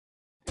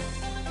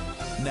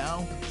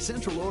Now,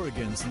 Central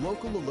Oregon's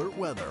local alert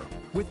weather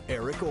with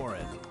Eric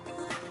Oren.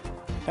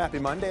 Happy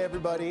Monday,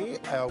 everybody.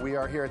 We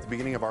are here at the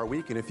beginning of our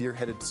week, and if you're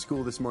headed to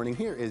school this morning,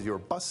 here is your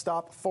bus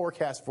stop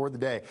forecast for the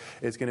day.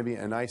 It's going to be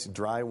a nice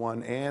dry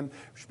one, and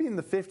we should be in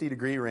the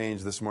 50-degree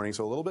range this morning,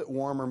 so a little bit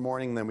warmer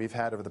morning than we've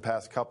had over the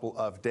past couple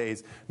of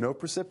days. No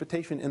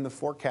precipitation in the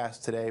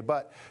forecast today,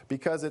 but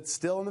because it's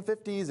still in the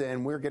 50s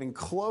and we're getting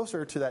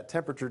closer to that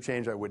temperature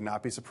change, I would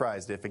not be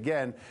surprised if,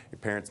 again, your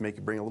parents make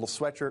you bring a little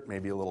sweatshirt,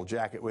 maybe a little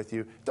jacket with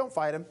you. Don't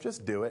fight them.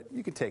 Just do it.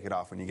 You can take it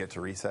off when you get to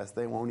recess.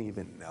 They won't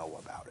even know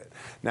about it.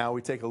 Now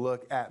we take a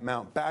look at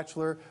Mount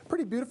Bachelor.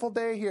 Pretty beautiful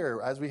day here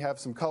as we have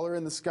some color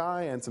in the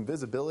sky and some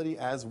visibility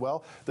as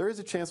well. There is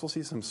a chance we'll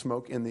see some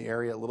smoke in the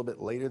area a little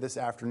bit later this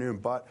afternoon,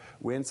 but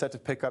wind set to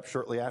pick up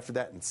shortly after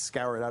that and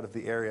scour it out of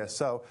the area.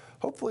 So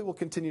hopefully we'll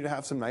continue to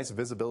have some nice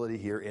visibility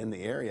here in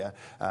the area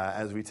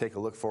as we take a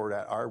look forward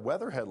at our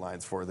weather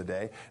headlines for the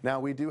day.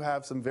 Now we do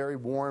have some very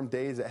warm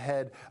days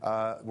ahead.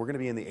 We're going to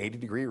be in the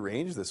 80-degree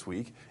range this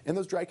week. And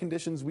those dry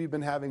conditions we've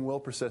been having will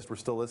persist. We're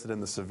still listed in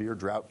the severe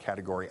drought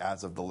category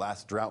as of the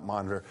last drought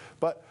monitor.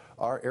 But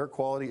our air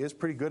quality is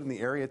pretty good in the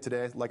area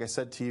today. Like I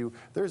said to you,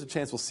 there's a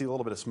chance we'll see a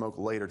little bit of smoke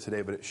later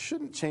today, but it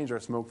shouldn't change our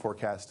smoke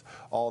forecast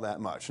all that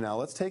much. Now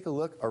let's take a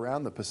look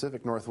around the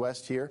Pacific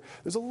Northwest here.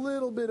 There's a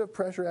little bit of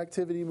pressure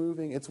activity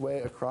moving its way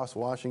across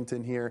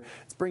Washington here.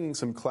 It's bringing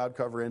some cloud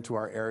cover into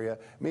our area,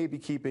 maybe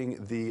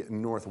keeping the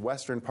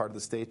northwestern part of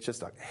the state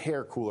just a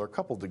hair cooler, a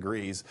couple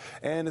degrees,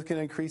 and it can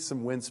increase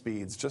some wind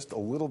speeds just a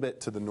little bit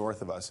to the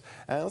north of us.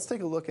 And let's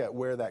take a look at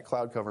where that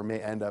cloud cover may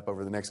end up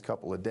over the next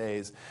couple of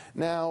days.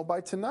 Now,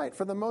 by tonight,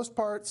 for the most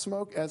part,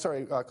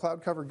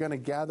 cloud cover going to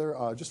gather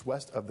just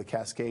west of the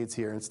Cascades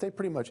here and stay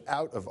pretty much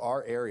out of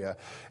our area.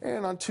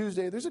 And on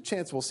Tuesday, there's a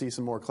chance we'll see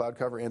some more cloud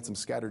cover and some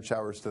scattered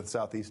showers to the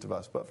southeast of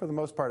us. But for the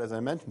most part, as I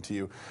mentioned to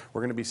you,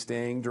 we're going to be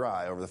staying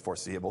dry over the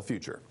foreseeable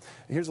future.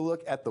 Here's a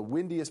look at the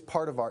windiest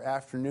part of our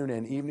afternoon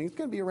and evening. It's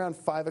going to be around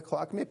 5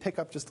 o'clock. It may pick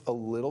up just a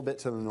little bit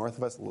to the north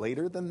of us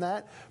later than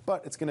that,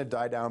 but it's going to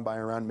die down by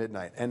around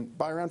midnight. And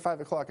by around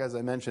 5 o'clock, as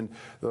I mentioned,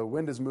 the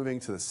wind is moving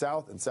to the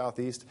south and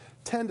southeast,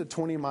 10 to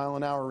 20 mile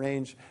an hour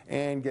range,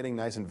 and getting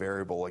nice and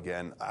variable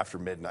again after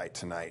midnight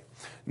tonight.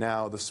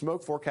 Now, the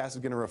smoke forecast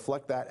is going to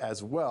reflect that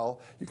as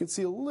well. You can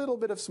see a little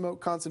bit of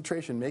smoke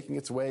concentration making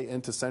its way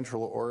into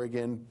central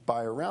Oregon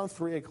by around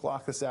 3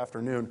 o'clock this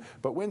afternoon,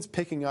 but winds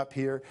picking up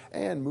here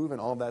and moving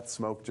all that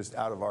smoke just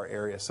out of our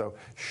area, so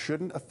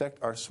shouldn't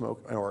affect our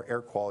smoke or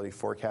air quality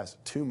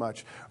forecast too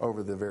much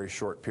over the very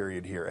short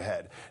period here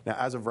ahead. Now,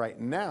 as of right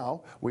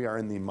now, we are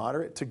in the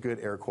moderate to good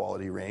air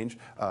quality range.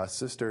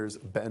 Sisters,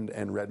 Bend,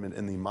 and Redmond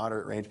in the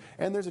moderate range,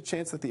 and there's a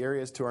chance that the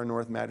areas to our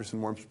north,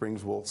 Madison, Warm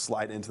Springs, will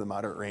slide into the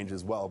moderate range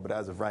as well. But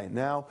as of right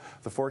now,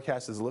 the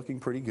forecast is looking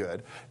pretty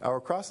good.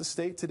 Across the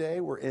state today,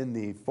 we're in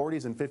the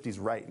 40s and 50s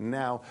right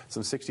now,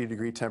 some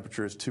 60-degree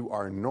temperatures to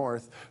our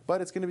north,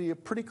 but it's going to be a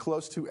pretty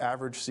close to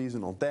average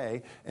seasonal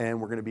day, and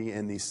we're going to be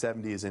in the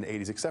 70s and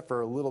 80s, except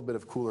for a little bit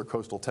of cooler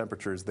coastal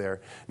temperatures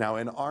there. Now,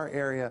 in our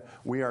area,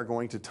 we are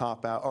going to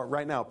top out, or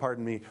right now,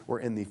 pardon me, we're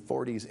in the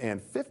 40s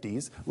and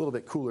 50s, a little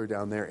bit cooler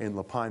down there in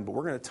La Pine, but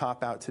we're going to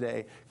top out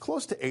today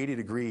close to 80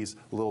 degrees,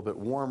 a little bit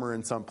warmer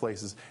in some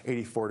places,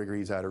 84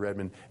 degrees out of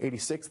Redmond,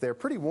 86 there,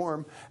 pretty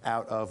warm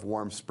out of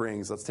Warm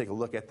Springs. Let's take a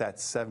look at that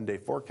 7-day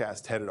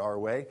forecast headed our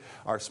way.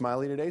 Our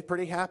Smiley today,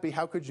 pretty happy.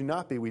 How could you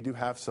not be? We do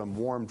have some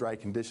warm, dry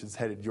conditions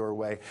headed your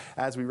way.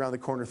 As we round the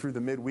corner through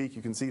the midweek,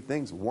 you can see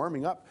things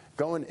warming up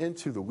going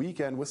into the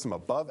weekend with some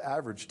above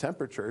average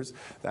temperatures.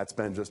 That's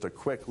been just a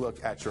quick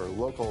look at your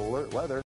local alert weather.